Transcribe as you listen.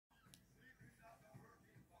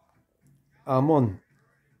I'm on.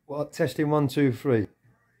 What, testing 1, 2, 3.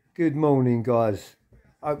 Good morning, guys.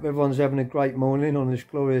 Hope everyone's having a great morning on this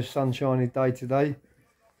glorious sunshiny day today.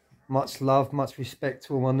 Much love, much respect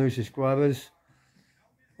to all my new subscribers.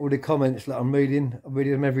 All the comments that I'm reading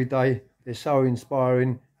them every day. They're so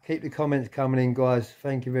inspiring. Keep the comments coming in, guys.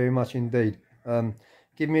 Thank you very much indeed.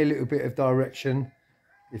 Give me a little bit of direction,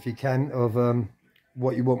 if you can, of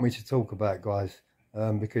what you want me to talk about, guys.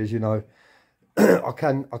 Because, you know, I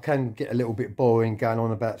can get a little bit boring going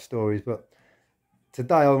on about stories, but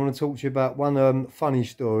today I want to talk to you about one funny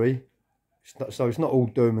story. So it's not all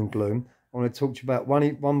doom and gloom. I want to talk to you about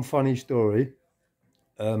one funny story.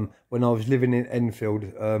 When I was living in Enfield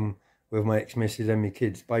with my ex-missus and my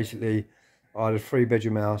kids. Basically, I had a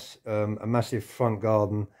 3-bedroom house, a massive front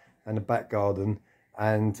garden and a back garden,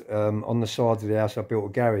 and on the side of the house I built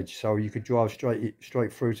a garage, so you could drive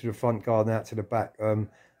straight through to the front garden out to the back.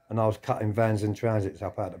 And I was cutting vans and transits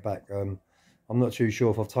up out the back. I'm not too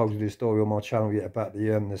sure if I've told you this story on my channel yet about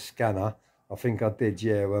the scanner. I think I did,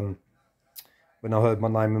 yeah. When I heard my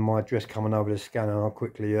name and my address coming over the scanner, I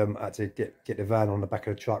quickly had to get the van on the back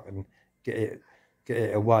of the truck and get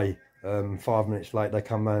it away. 5 minutes late, they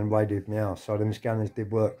come round and raided my house. So them scanners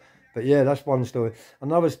did work. But yeah, that's one story.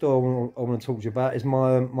 Another story I want to talk to you about is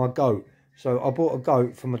my goat. So I bought a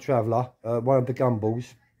goat from a traveller, one of the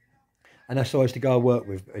Gumballs. And that's who I used to go and work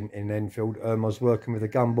with in Enfield. I was working with the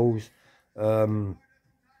Gumballs, the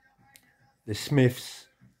Smiths,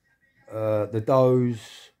 the Does.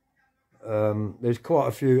 There's quite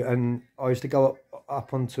a few, and I used to go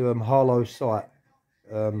up onto Harlow's site,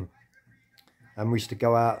 and we used to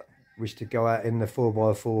go out. We used to go out in the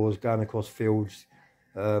 4x4s, going across fields,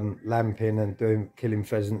 lamping and killing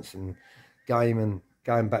pheasants and game, and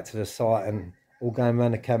going back to the site, and all going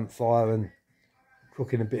around the campfire and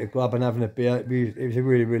cooking a bit of grub and having a beer. It was a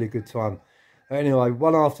really, really good time. Anyway,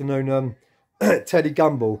 one afternoon, Teddy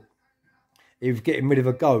Gumball, he was getting rid of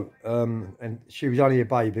a goat, and she was only a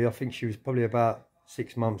baby. I think she was probably about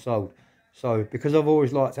 6 months old. So because I've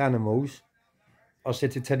always liked animals, I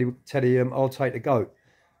said to Teddy, I'll take the goat.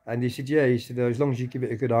 And he said, yeah. He said, as long as you give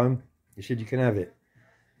it a good home, he said, you can have it.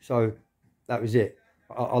 So that was it.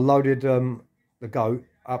 I loaded the goat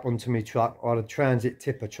up onto my truck. I had a transit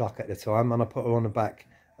tipper truck at the time, and I put her on the back.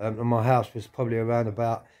 And my house was probably around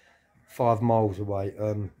about 5 miles away.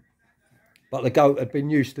 But the goat had been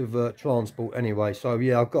used to transport anyway. So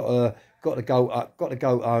yeah, I got the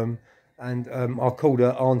goat home, and I called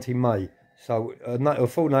her Auntie May. So her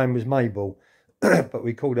full name was Mabel, but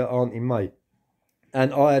we called her Auntie May.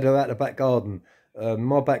 And I had her out the back garden.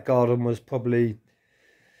 My back garden was probably,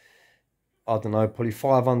 I don't know, probably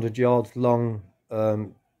 500 yards long,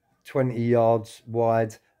 20 yards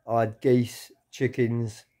wide. I had geese,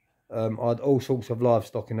 chickens. I had all sorts of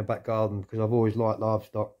livestock in the back garden because I've always liked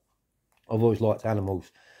livestock. I've always liked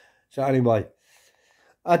animals. So anyway,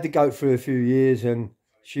 I had the goat for a few years, and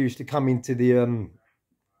she used to come into the,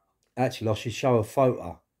 actually I should show a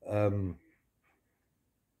photo.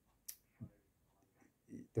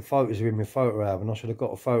 The photos are in my photo album. I should have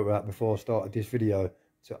got a photo out before I started this video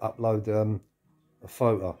to upload a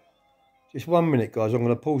photo. Just 1 minute, guys. I'm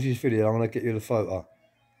going to pause this video. I'm going to get you the photo.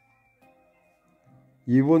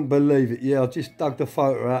 You wouldn't believe it. Yeah, I just dug the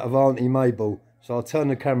photo out of Auntie Mabel. So I'll turn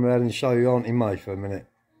the camera around and show you Auntie May for a minute.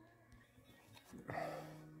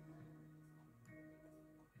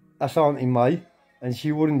 That's Auntie May. And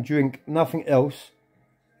she wouldn't drink nothing else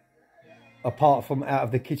apart from out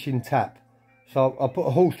of the kitchen tap. So I put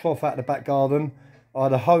a horse trough out the back garden. I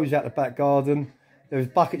had a hose out the back garden. There was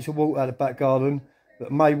buckets of water out the back garden.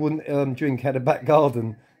 But May wouldn't drink out the back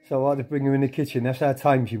garden. So I had to bring her in the kitchen. That's how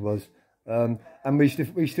tame she was. And we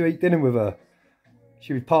used to eat dinner with her.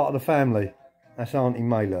 She was part of the family. That's Auntie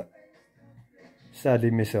May, look. Sadly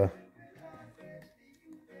miss her.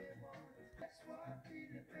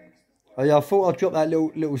 Oh yeah, I thought I'd drop that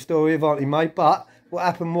little story of Auntie May. But what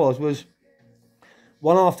happened was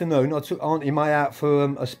one afternoon I took Auntie May out for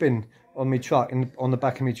a spin on my truck, on the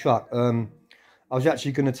back of my truck. I was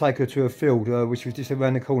actually going to take her to a field, which was just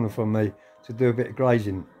around the corner from me, to do a bit of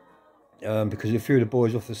grazing. Because a few of the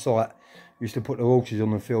boys off the site used to put their horses on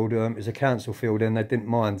the field. It was a council field and they didn't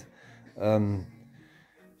mind.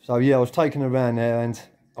 So yeah, I was taking her around there, and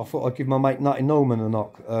I thought I'd give my mate Nutty Norman a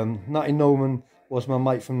knock. Nutty Norman was my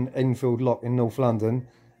mate from Enfield Lock in North London,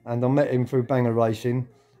 and I met him through banger racing,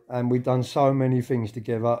 and we'd done so many things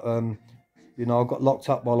together. You know, I got locked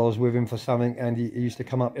up while I was with him for something, and he used to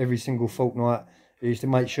come up every single fortnight. He used to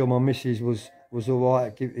make sure my missus was all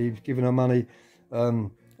right. He was giving her money.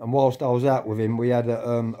 And whilst I was out with him, we had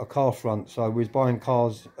a car front. So we was buying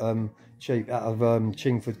cars cheap out of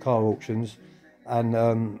Chingford car auctions.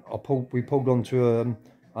 and we pulled onto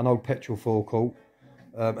an old petrol forecourt,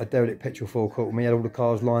 a derelict petrol forecourt, and we had all the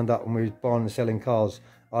cars lined up, and we was buying and selling cars.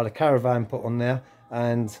 I had a caravan put on there,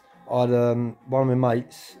 and I had one of my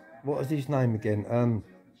mates. What was his name again?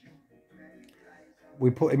 We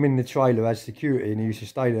put him in the trailer as security, and he used to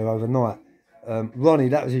stay there overnight. Ronnie,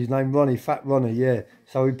 that was his name, Ronnie, Fat Ronnie, yeah.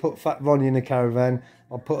 So we put Fat Ronnie in the caravan.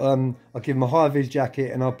 I give him a high-vis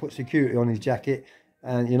jacket, and I put security on his jacket.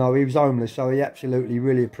 And, you know, he was homeless, so he absolutely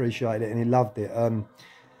really appreciated it, and he loved it.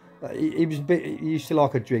 He was a bit, he used to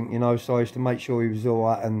like a drink, you know, so I used to make sure he was all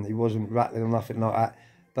right, and he wasn't rattling or nothing like that.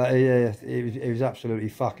 But yeah, it was absolutely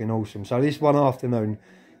fucking awesome. So this one afternoon,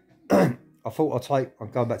 I thought I'll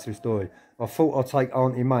go back to the story. I thought I'd take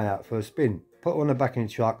Auntie May out for a spin. Put her on the back of the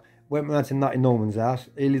truck, went round to Nutty Norman's house.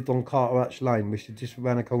 He lived on Cartwright Lane, which is just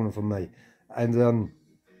around the corner from me. And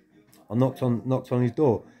I knocked on his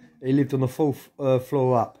door. He lived on the fourth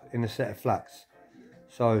floor up in a set of flats.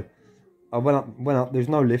 So I went up, there was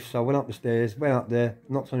no lift, so I went up the stairs, went up there,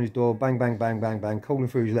 knocked on his door, bang, bang, bang, bang, bang, calling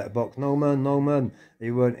through his letterbox, no man,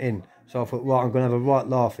 he weren't in. So I thought, right, I'm going to have a right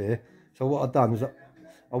laugh here. So what I'd done was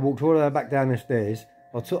I walked all the way back down the stairs,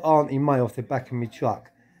 I took Auntie May off the back of my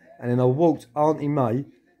truck, and then I walked Auntie May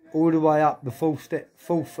all the way up the fourth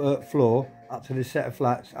floor, up to the set of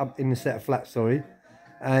flats, up in the set of flats, sorry,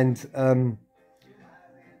 and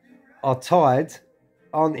I tied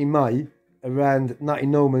Auntie May around Nutty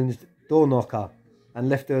Norman's door knocker and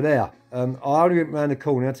left her there. I only went round the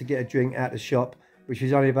corner to get a drink out the shop, which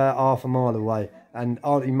was only about half a mile away, and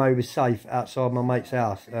Auntie May was safe outside my mate's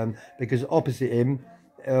house, because opposite him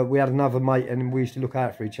we had another mate, and we used to look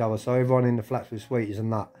out for each other, so everyone in the flats was sweet as a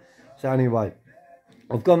nut. So anyway,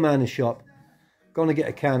 I've gone round the shop, gone to get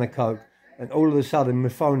a can of Coke, and all of a sudden my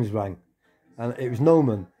phone's rang, and it was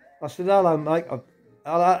Norman. I said, hello mate.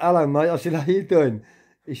 Hello mate. I said, how you doing?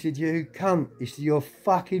 He said, you cunt. He said, you're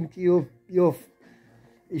fucking, you're.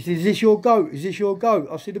 He said, is this your goat? Is this your goat?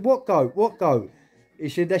 I said, what goat? What goat? He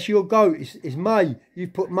said, that's your goat. It's May. You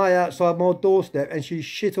put May outside my doorstep, and she's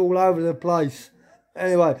shit all over the place.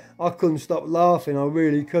 Anyway, I couldn't stop laughing. I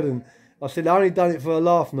really couldn't. I said, I only done it for a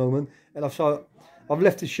laugh, Norman. And I've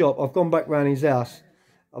left the shop. I've gone back round his house.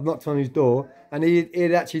 I've knocked on his door, and he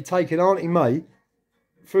had actually taken Auntie May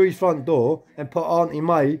through his front door and put Auntie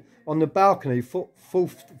May on the balcony, full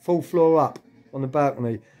floor up on the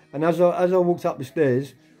balcony. And as I walked up the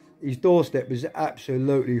stairs, his doorstep was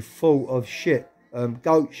absolutely full of shit,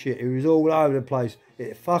 goat shit. It was all over the place.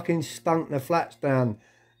 It fucking stunk the flats down.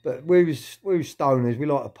 But we was stoners. We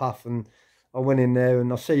like to puff, and I went in there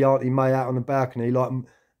and I see Auntie May out on the balcony like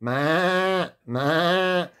ma.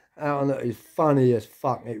 Out on it. It's funny as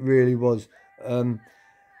fuck. It really was. And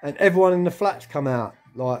everyone in the flats come out,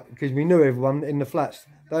 like, because we knew everyone in the flats.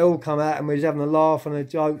 They all come out, and we was having a laugh and a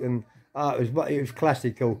joke, and it was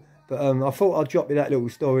classical. But I thought I'd drop you that little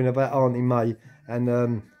story about Auntie May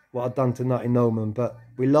and what I'd done to Nutty Norman. But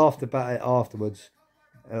we laughed about it afterwards.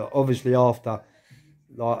 Obviously after,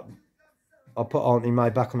 like, I put Auntie May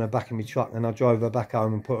back on the back of my truck, and I drove her back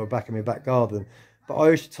home and put her back in my back garden. But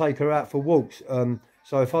I used to take her out for walks.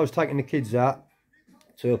 So if I was taking the kids out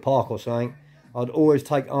to a park or something, I'd always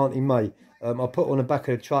take Auntie May. I put her on the back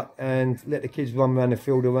of the truck and let the kids run around the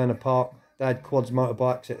field, around the park. They had quads,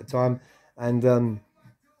 motorbikes at the time, and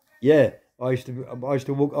yeah, I used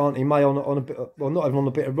to walk Auntie May on a bit, well, not even on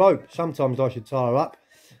a bit of rope. Sometimes I should tie her up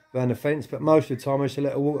around the fence, but most of the time I used to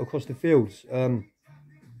let her walk across the fields. So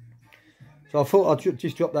I thought I'd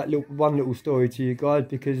just drop that one little story to you guys,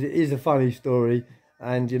 because it is a funny story,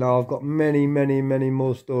 and you know, I've got many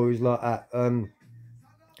more stories like that.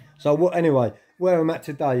 So anyway, where I'm at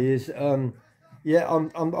today is yeah,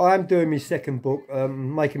 I am doing my second book,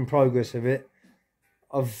 making progress of it.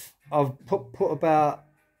 I've put about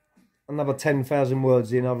another 10,000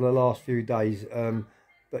 words in over the last few days,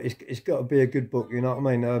 but it's got to be a good book, you know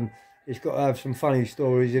what I mean? It's got to have some funny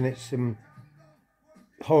stories in it, some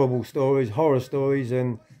horrible stories, horror stories,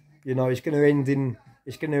 and you know, it's going to end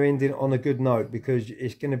in on a good note, because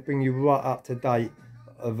it's going to bring you right up to date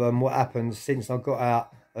of what happened since I got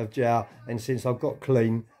out of jail, and since I got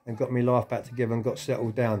clean and got my life back together and got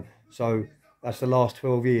settled down. So that's the last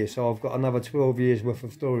 12 years. So I've got another 12 years worth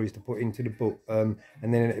of stories to put into the book, and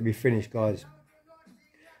then it'll be finished, guys.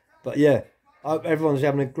 But yeah, I hope everyone's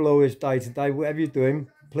having a glorious day today. Whatever you're doing,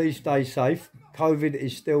 please stay safe. COVID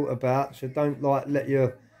is still about, so don't let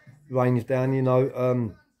your reins down, you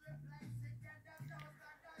know.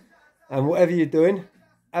 And whatever you're doing,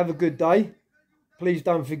 have a good day. Please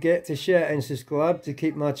don't forget to share and subscribe to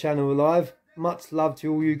keep my channel alive. Much love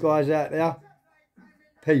to all you guys out there.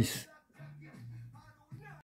 Peace.